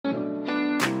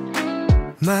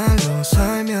말로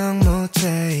설명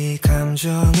못해 이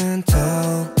감정은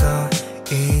더욱더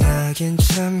이야긴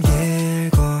참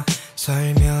길고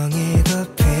설명이 더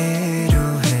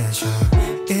필요해져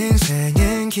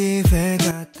인생엔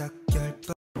기회가 딱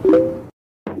 10번.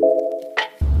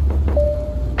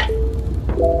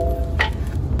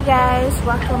 Guys,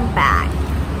 welcome back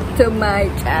to my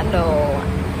channel.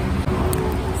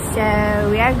 So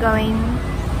we are going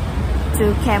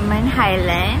to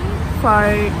Highlands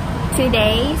for 2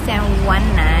 days and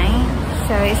 1 night.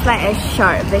 So it's like a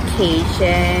short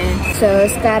vacation. So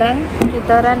sekarang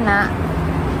kita orang nak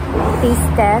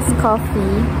taste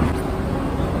coffee.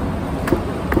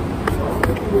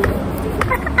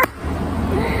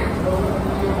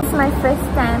 It's my first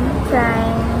time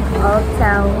trying Old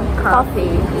Town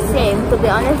coffee. Same, to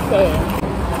be honest, same.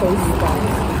 Taste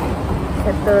test.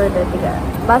 1, 2,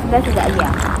 3. Bas-bas juga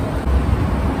ya.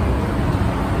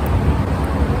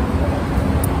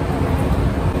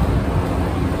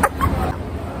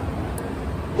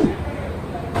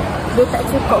 Dia tak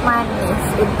cukup manis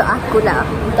untuk aku lah.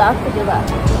 Untuk aku juga.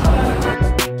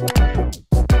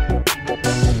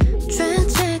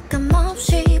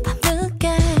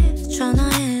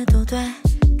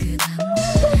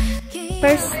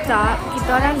 First stop, kita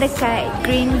orang dekat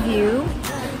Green View.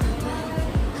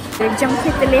 Jom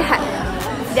kita lihat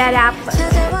dia ada apa.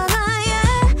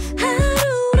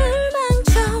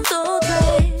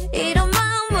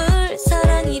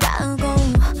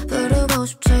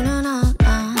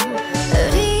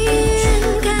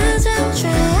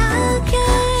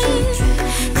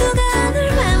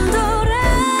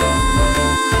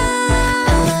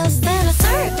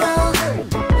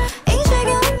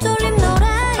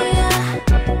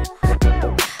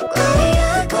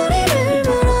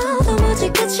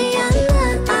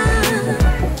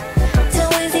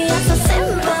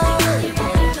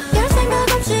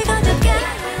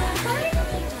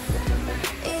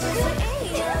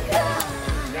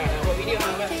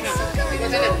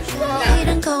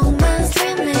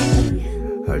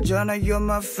 알잖아 you're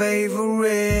my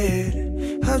favorite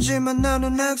하지만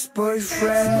나는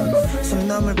ex-boyfriend 손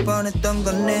넘을 뻔했던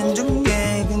건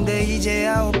인정해 근데 이제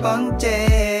 9번째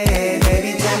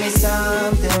Baby tell me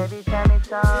something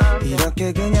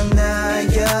이렇게 그냥 나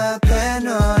옆에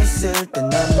너 있을 때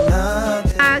난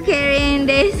nothing Carrying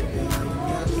this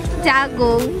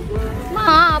jagung.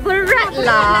 Ma, berat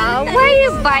lah. Why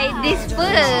you buy this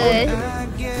first?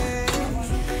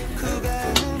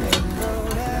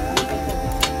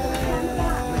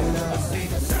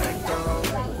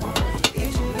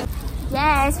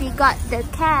 Yes, we got the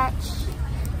catch,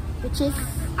 which is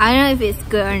I don't know if it's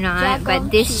good or not, but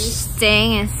this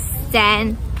thing is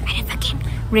 10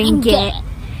 ringgit.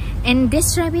 And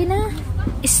this Rabina,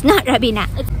 it's not Rabina.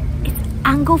 It's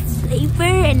mango flavor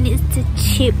and it's the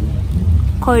cheap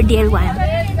cordial one.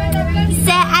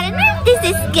 So I don't know if this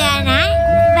is good,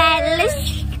 but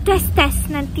let's test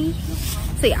nanti.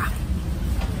 So yeah.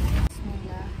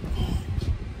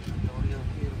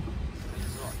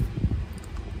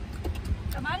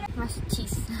 Rasa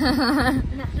cheese.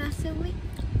 Nak rasa weh.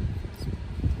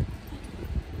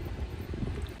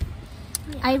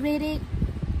 I rate it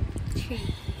 3,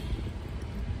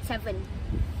 7,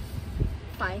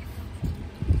 5.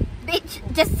 Bitch,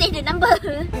 just say the number.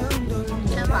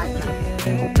 Number.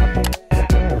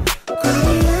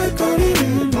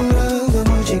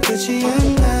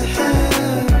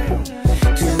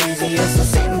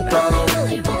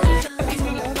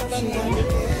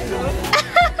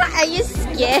 Are you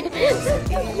scared?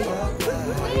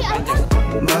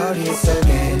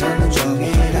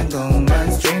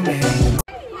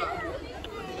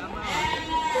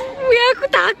 Wih, aku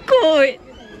takut.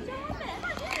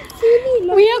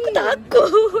 Wih, aku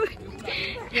takut.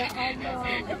 Ya Allah.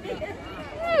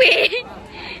 Wih.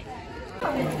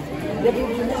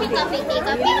 Si kafe ni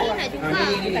nak juga.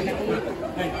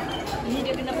 Ini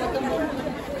dia kena potong.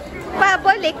 Pak,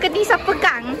 boleh ke ni siapa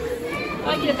pegang?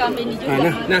 Oh, dia kafe ni juga.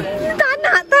 Nah. Tak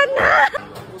nak.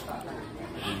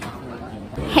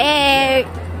 Hey.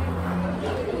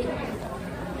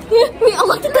 Wih,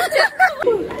 Allah tak.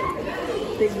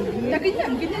 Tak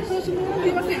kenyang so semua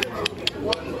dia makan.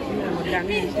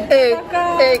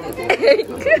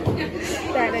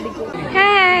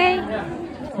 Hai.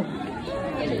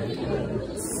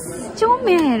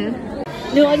 Comel.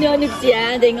 Ni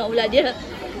dia tengok pula dia.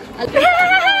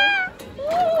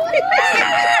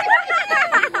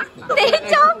 Dia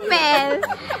comel.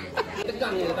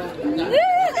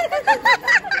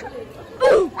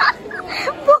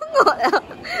 Bungok lah.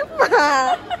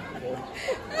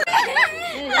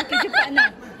 Okey, cepat nak.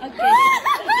 Okey.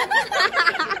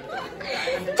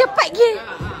 Cepat je.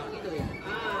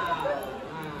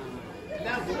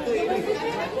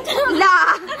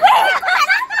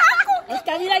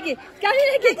 lagi. Sekali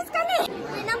lagi. Sekali.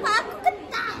 Nampak aku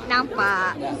ketak.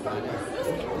 Nampak.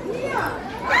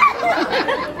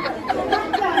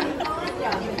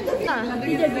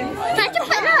 Tak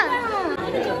cepatlah.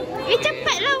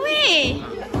 Cepatlah weh.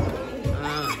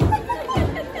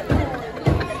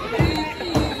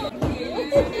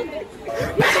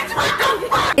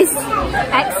 It's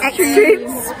extreme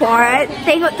sport.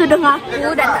 Tengok tudung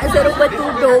aku dan tak serupa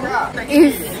tudung.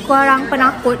 If korang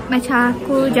penakut macam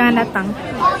aku, jangan datang.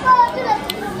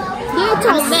 Dia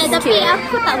comel tapi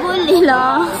aku tak boleh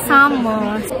lah.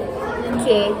 Sama.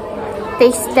 Okay.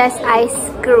 Taste test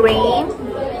ice cream.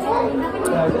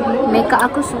 Makeup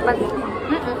aku super.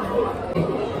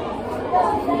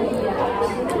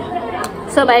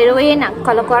 So by the way,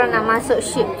 kalau korang nak masuk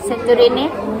ship Santorini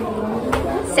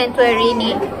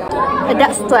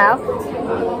adults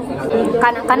 12,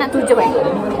 kanak-kanak 7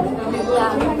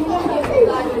 Yeah.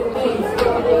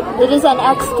 It is an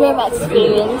extreme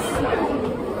experience.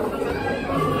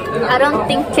 I don't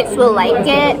think kids will like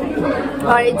it,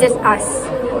 or it's just us.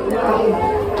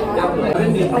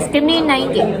 Ice cream ni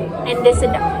 $90 and dia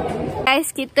sedap.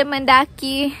 Guys, kita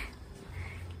mendaki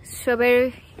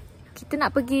strawberry. Kita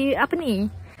nak pergi apa ni?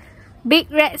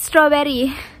 Big Red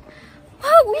Strawberry.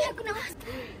 Wow, aku nak masuk.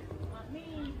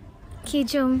 Okay,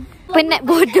 jom. Penat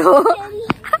bodoh.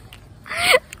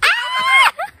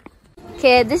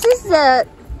 Okay, this is the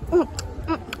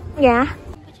yeah.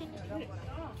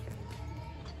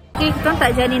 Okay, kita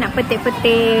tak jadi nak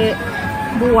petik-petik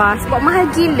buah sebab mahal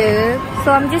gila.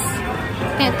 So I'm just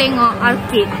tengok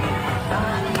arcade.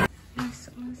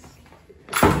 Masuk.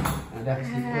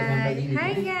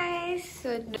 Hi guys.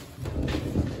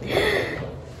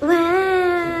 Wow.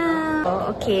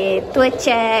 Oh, okay, tour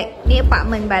check. Ni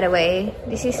apartment by the way.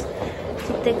 This is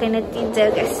kita kena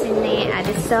tidur kat sini.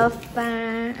 Ada sofa.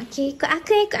 Okay, ikut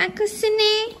aku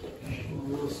sini.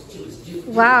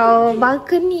 Wow,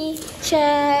 balcony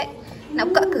check.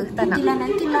 Nak buka ke? Tak nak.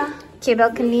 Nantilah. Okay,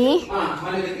 balcony.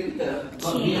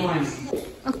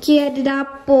 Okay, ada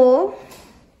dapur.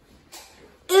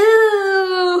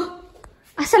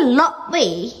 Asal lock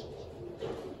weh.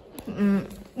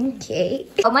 Okay.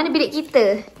 Oh, mana bilik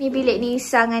kita? Ni bilik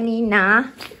Nisa dengan Nina.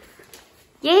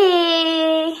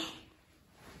 Yeay.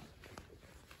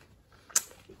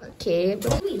 Okay.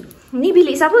 Ni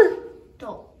bilik siapa?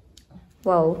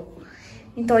 Wow.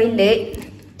 Ni toilet.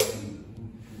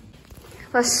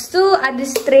 Lepas tu ada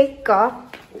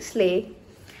streka.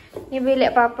 Ni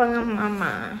bilik papa dengan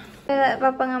mama.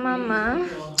 Papa dengan mama.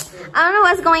 I don't know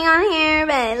what's going on here,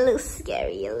 but it looks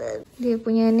scary a little. Dia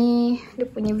punya ni, dia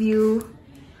punya view.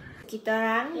 Kita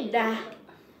orang dah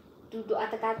duduk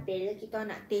atas katil. Kita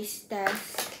nak taste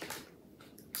test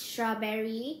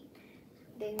strawberry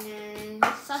dengan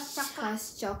sos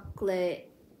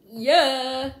coklat.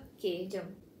 Yeah. Okay, jom.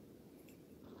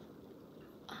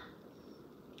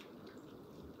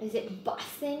 Is it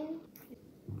bussin'?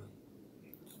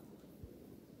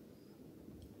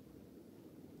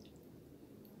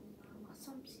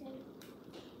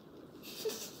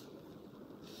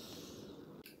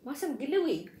 Masam gila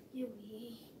weh. Ya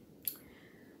weh.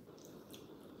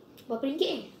 Berapa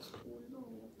ringgit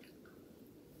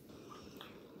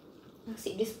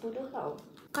Nasi dia 10 tau.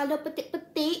 Kalau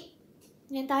petik-petik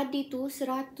yang tadi tu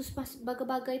 100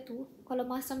 bagai-bagai tu, kalau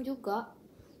masam juga,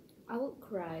 I would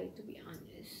cry to be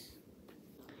honest.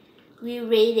 We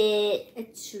rated a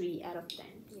 3 out of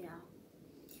 10. Yeah.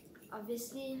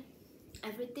 Obviously,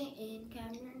 everything in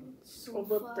Cameron so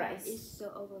overpriced. Far is so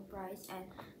overpriced and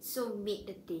so made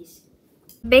the taste.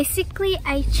 Basically,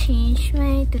 I changed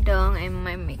my tudung and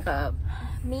my makeup.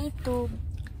 Me too.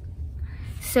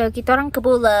 So, kita orang ke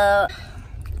Bola.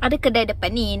 Ada kedai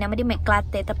depan ni, nama dia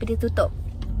McClutter tapi dia tutup.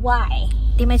 Why?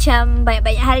 Dia macam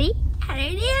banyak-banyak hari.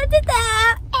 Hari dia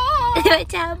tutup. Dia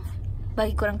macam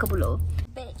bagi korang ke Bola.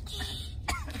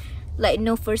 Like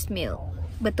no first meal.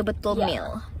 Betul-betul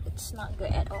meal. It's not good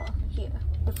at all here.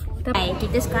 The food. Hai,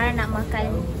 kita sekarang nak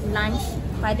makan lunch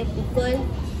pada pukul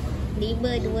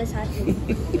 5.21.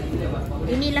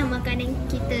 Inilah makanan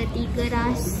kita, 3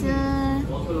 rasa,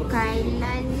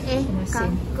 kailan,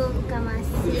 kangkung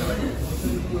kamasin,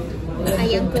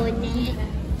 ayam kunyit,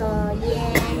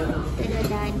 toyen, telur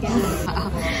dadah.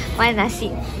 Mana nasi?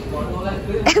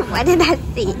 Mana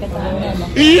nasi?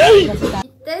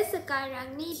 Kita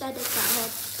sekarang ni dah dekat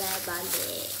hotel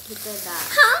balik. Kita dah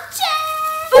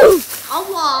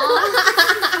Allah.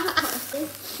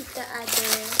 Kita ada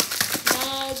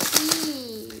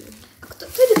Maggi. Aku tak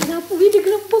tahu dia kenapa dia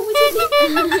gelapang macam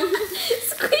ni.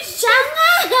 Squish.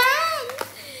 Jangan.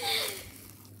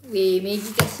 Weh,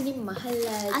 Maggi kat sini mahal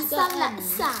lah. Asam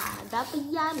laksa. Berapa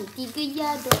ya ni? 3 ya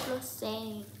 20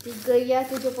 sen. 3 ya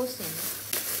 70 sen.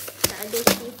 ada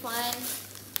chiffon.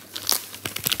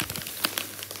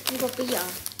 Ni papaya.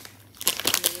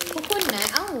 Coconut.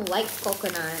 I don't like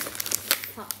coconut.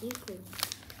 Fuck you.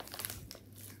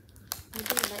 I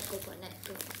don't like coconut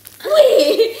too.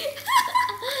 Wait!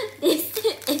 This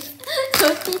is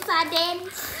roti sarden.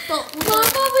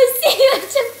 Mama mesti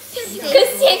macam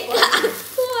kesian kat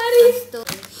aku hari.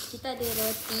 Kita ada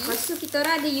roti. Lepas tu kita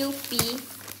orang ada UP.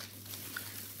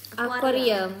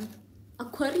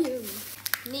 Aquarium.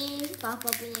 Ni Papa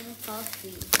punya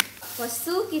coffee. Lepas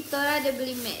tu kita orang ada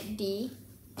beli McD.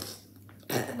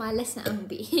 Malas nak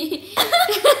ambil.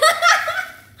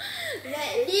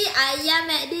 McD ayam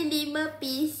McD 5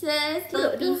 pieces,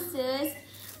 10 pieces.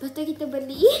 Lepas tu kita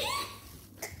beli.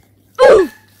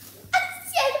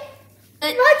 Asyik.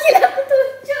 Bagilah aku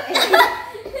tunjuk.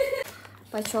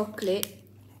 Lepas coklat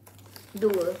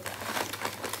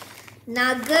 2.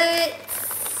 Nuggets.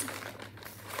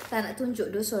 Tak nak tunjuk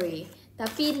tu, sorry.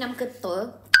 Tapi 6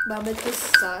 ketul barbecue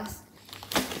sauce.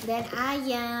 Dan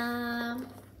ayam.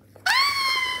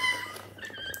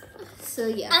 So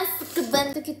yeah.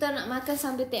 Keban tu kita nak makan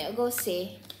sambil tengok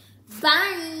goseh.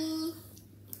 Bye.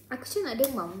 Aku macam nak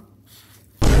demam.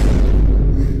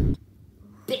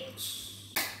 Bitch.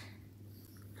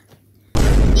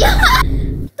 Ya.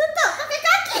 Tutup pakai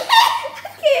kaki.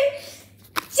 Okay.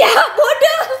 Siap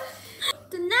bodoh.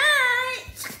 Tonight.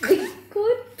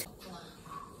 Good.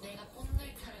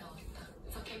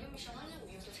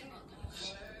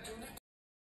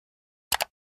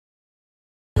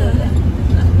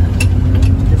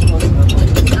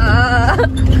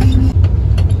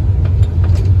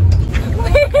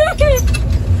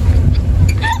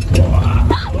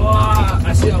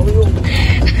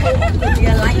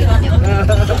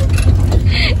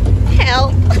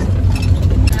 Help.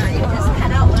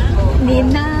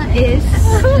 Nina is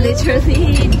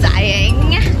literally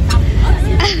dying.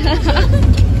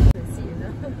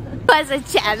 Was a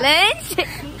challenge.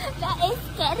 That is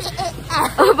scary.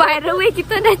 Oh, by the way,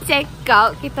 kita dah check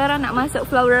out. Kita orang nak masuk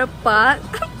Flora Park.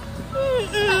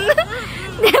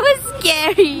 That was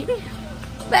scary.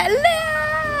 Bala.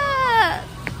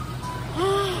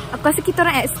 Aku rasa kita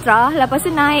orang extra. Lepas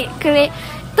tu naik kereta.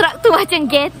 Truk tu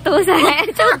macam ghetto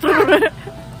sangat.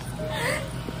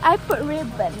 I put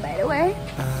ribbon, by the way.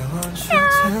 I want you to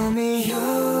tell me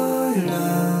your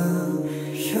love,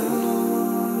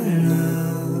 your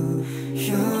love,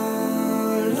 your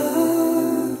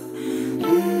love.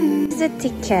 This is a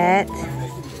ticket.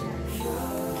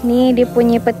 Ni dia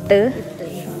punya peta.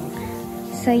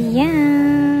 So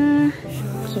yeah.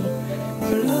 Okay.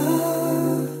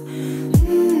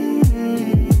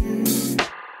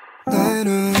 내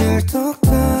눈을 뚝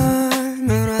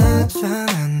감으라잖아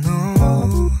너.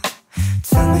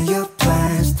 Tell me your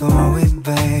plans, don't worry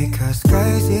babe, cause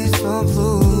skies is so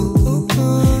blue.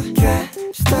 Can't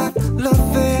stop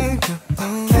loving you,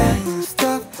 can't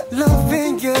stop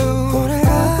loving you.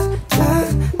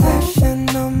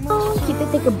 Kita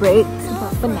take a break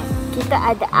sebab penat. Kita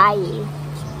ada air.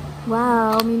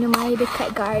 Wow, minum air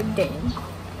dekat garden.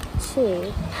 Cik,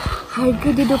 harga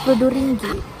dia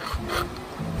RM22.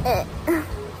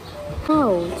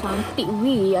 Wow, cantik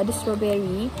weh. Ada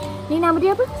strawberry. Ni nama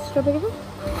dia apa? Strawberry apa?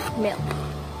 Milk.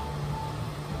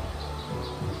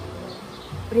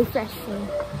 Refreshing.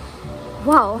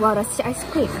 Wow, rasa ice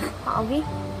cream. Haa weh.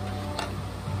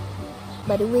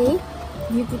 By the way,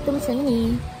 view kita macam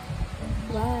ni.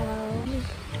 Wow.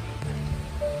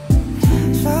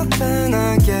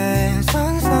 적당하게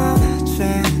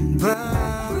선선해진 밤.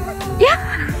 Ya.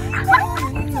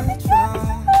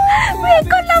 Weh,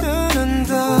 kau nak 뜨는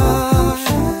더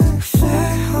혹시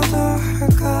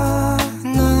어떨까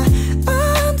난 안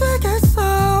되겠어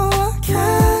I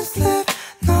can't sleep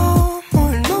no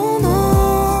more no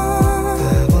more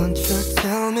I want you to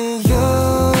tell me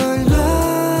your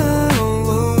love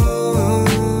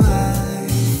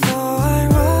So I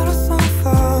wrote a song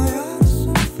for you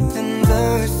and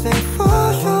I will sing for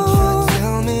you I want you to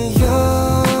tell me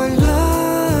your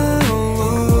love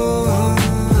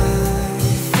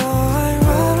So I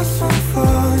wrote a song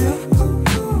for you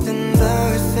and I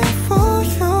will sing for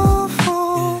you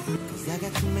Cause I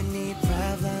got too many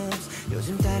problems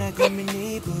요즘 따라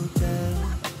고민이 붙어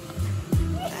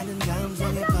나는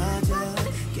감정에 빠져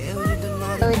깨우지도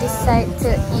So we decide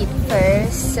to eat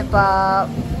first sebab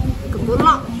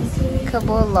kebolo.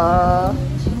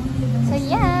 So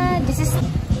yeah, this is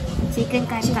chicken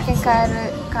curry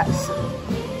katsu.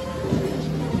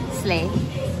 Slay.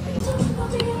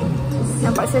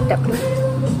 Nampak sedap tu.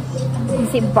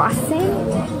 Mesti basing.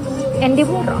 And dia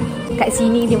murah. Kat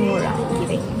sini dia murah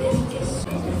kiranya.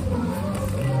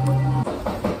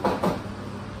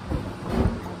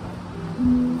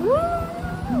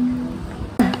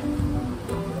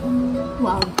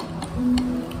 Wow.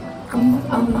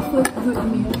 Our first good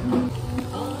meal.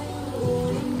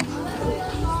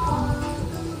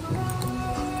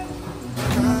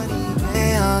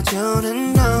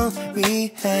 헤어져는 너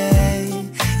위해